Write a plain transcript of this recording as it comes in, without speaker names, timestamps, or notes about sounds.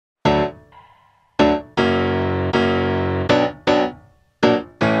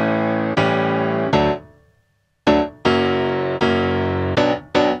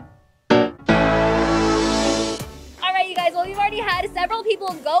several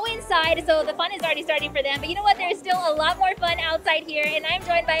people go inside, so the fun is already starting for them. But you know what? There's still a lot more fun outside here, and I'm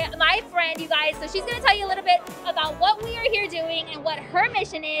joined by my friend, you guys. So she's going to tell you a little bit about what we are here doing and what her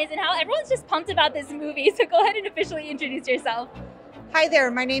mission is and how everyone's just pumped about this movie. So go ahead and officially introduce yourself. Hi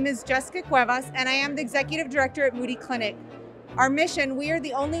there, my name is Jessica Cuevas, and I am the Executive Director at Moody Clinic. Our mission, we are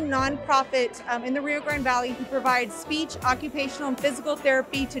the only nonprofit in the Rio Grande Valley who provides speech, occupational, and physical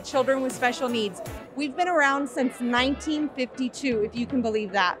therapy to children with special needs. We've been around since 1952, if you can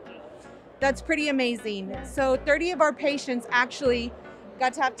believe that. That's pretty amazing. So 30 of our patients actually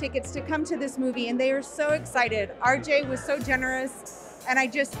got to have tickets to come to this movie, and they are so excited. RJ was so generous. And I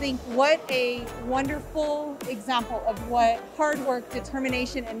just think what a wonderful example of what hard work,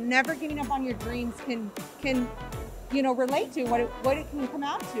 determination, and never giving up on your dreams can relate to, what it can come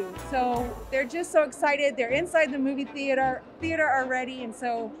out to. So they're just so excited. They're inside the movie theater already, and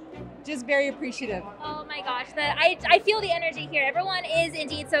so just very appreciative. Oh my gosh, I feel the energy here. Everyone is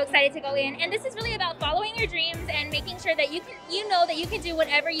indeed so excited to go in, and this is really about following your dreams and making sure that you know that you can do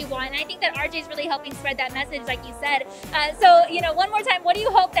whatever you want. And I think that RJ is really helping spread that message, like you said. So one more time, what do you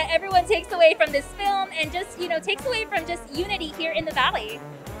hope that everyone takes away from this film and just takes away from just unity here in the Valley?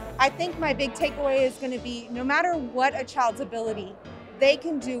 I think my big takeaway is going to be, no matter what a child's ability, they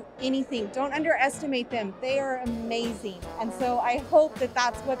can do anything. Don't underestimate them. They are amazing. And so I hope that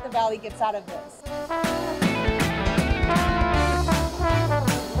that's what the Valley gets out of this.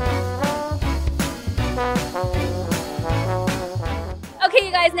 Okay,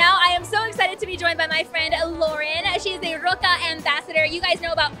 you guys, now I am so excited to be joined by my friend Lauren. She is a Roca ambassador. You guys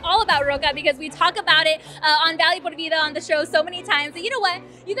know all about Roca because we talk about it on Valley por Vida on the show so many times. And you know what?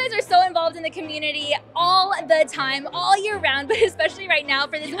 You guys are so involved in the community all the time, all year round, but especially right now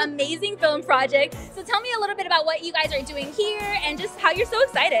for this amazing film project. So tell me a little bit about what you guys are doing here and just how you're so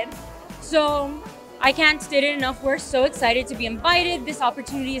excited. So I can't state it enough. We're so excited to be invited. This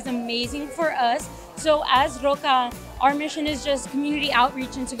opportunity is amazing for us. So as Roca, our mission is just community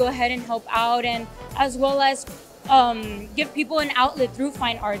outreach and to go ahead and help out, and as well as give people an outlet through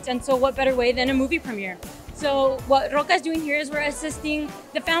fine arts. And so what better way than a movie premiere? So what Roca is doing here is we're assisting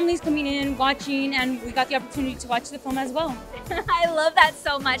the families coming in, watching, and we got the opportunity to watch the film as well. I love that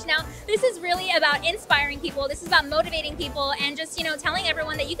so much. Now, this is really about inspiring people. This is about motivating people and just, telling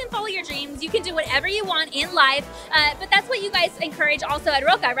everyone that you can follow your dreams. You can do whatever you want in life. But that's what you guys encourage also at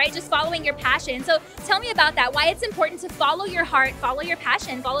Roca, right? Just following your passion. So tell me about that, why it's important to follow your heart, follow your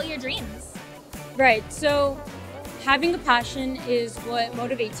passion, follow your dreams. Right. So having a passion is what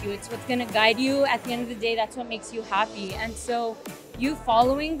motivates you. It's what's going to guide you. At the end of the day, that's what makes you happy. And so you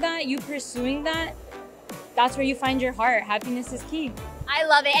following that, you pursuing that, that's where you find your heart. Happiness is key. I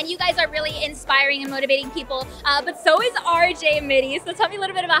love it. And you guys are really inspiring and motivating people. But so is RJ Mitty. So tell me a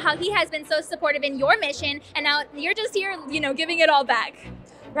little bit about how he has been so supportive in your mission. And now you're just here, giving it all back.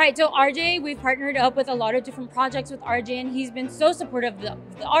 Right, so RJ, we've partnered up with a lot of different projects with RJ, and he's been so supportive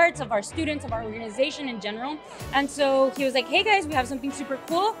of the arts, of our students, of our organization in general. And so he was like, hey guys, we have something super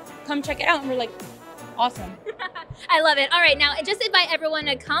cool, come check it out. And we're like, awesome. I love it. All right, now just invite everyone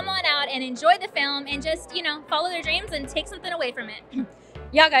to come on out and enjoy the film and just, follow their dreams and take something away from it.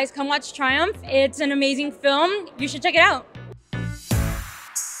 Yeah, guys, come watch Triumph. It's an amazing film. You should check it out.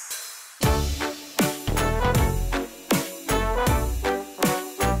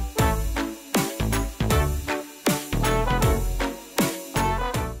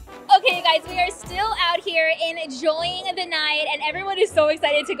 We are still out here enjoying the night, and everyone is so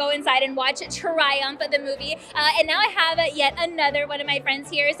excited to go inside and watch Triumph, the movie. And now I have yet another one of my friends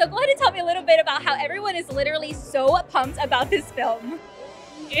here. So go ahead and tell me a little bit about how everyone is literally so pumped about this film.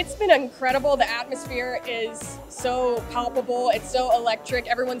 It's been incredible. The atmosphere is so palpable. It's so electric.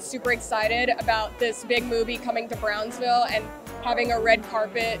 Everyone's super excited about this big movie coming to Brownsville and having a red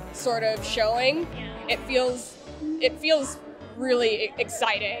carpet sort of showing. Yeah. It feels really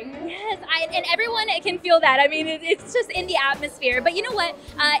exciting. Yes, and everyone can feel that. I mean, it's just in the atmosphere. But you know what?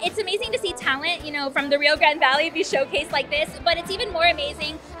 It's amazing to see talent, from the Rio Grande Valley be showcased like this. But it's even more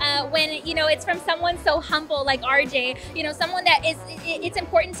amazing when, it's from someone so humble like RJ, someone that it's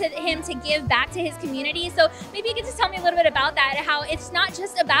important to him to give back to his community. So maybe you could just tell me a little bit about that, how it's not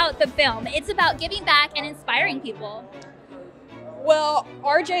just about the film. It's about giving back and inspiring people. Well,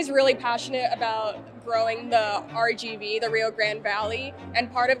 RJ's really passionate about growing the RGV, the Rio Grande Valley,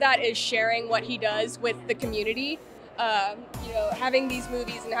 and part of that is sharing what he does with the community. Having these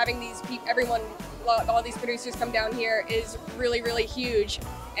movies and having all these producers come down here is really, really huge,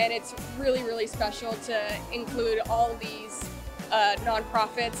 and it's really, really special to include all these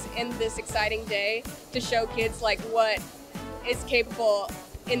nonprofits in this exciting day to show kids like what is capable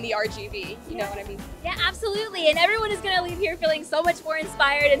in the RGV, you know what I mean? Yeah, absolutely. And everyone is going to leave here feeling so much more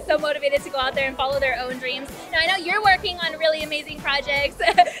inspired and so motivated to go out there and follow their own dreams. Now, I know you're working on really amazing projects,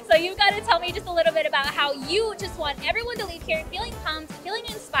 so you've got to tell me just a little bit about how you just want everyone to leave here feeling pumped, feeling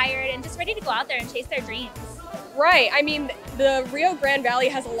inspired, and just ready to go out there and chase their dreams. Right. I mean, the Rio Grande Valley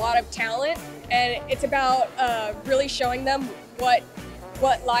has a lot of talent, and it's about really showing them what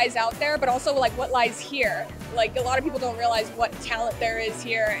lies out there, but also like what lies here. Like, a lot of people don't realize what talent there is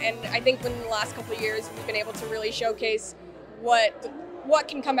here, and I think in the last couple of years we've been able to really showcase what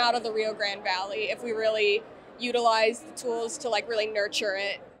can come out of the Rio Grande Valley if we really utilize the tools to like really nurture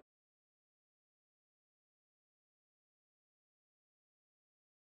it